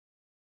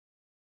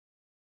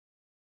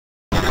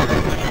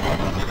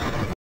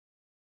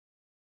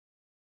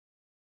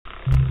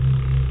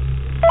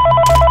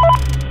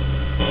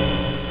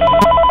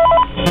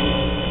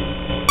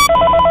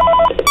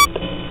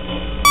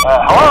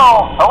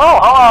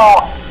Hello.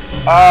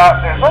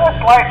 There's been a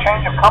slight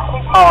change of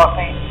company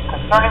policy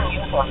concerning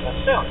use of the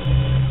suit.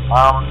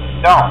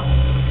 Don't.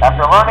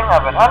 After learning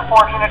of an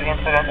unfortunate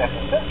incident at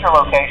the sister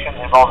location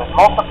involving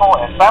multiple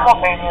and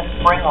simultaneous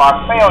spring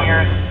lock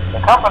failures,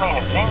 the company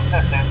has deemed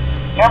the suit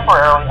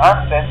temporarily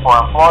unfit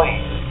for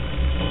employees.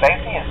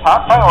 Safety is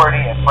top priority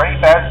at Freddy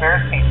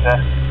Fazbear's Pizza,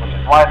 which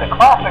is why the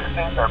classic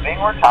suits are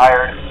being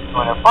retired to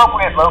an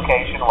appropriate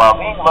location while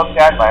being looked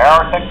at by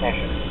our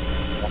technicians.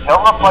 Until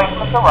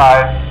replacements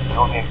arrive, you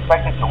will be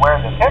expected to wear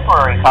the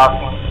temporary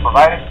costumes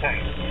provided to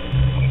you.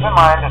 Keep in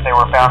mind that they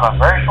were found on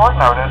very short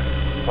notice,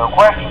 so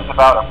questions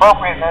about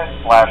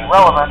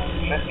appropriateness/relevance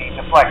should be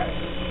deflected.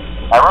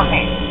 I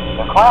repeat,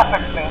 the classic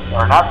suits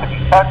are not to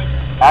be touched,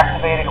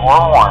 activated,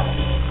 or worn.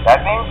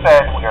 That being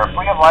said, we are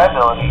free of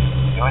liability.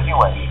 Do as you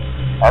wish.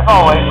 As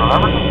always,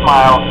 remember to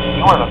smile.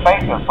 You are the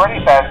face of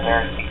Freddy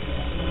Fazbear's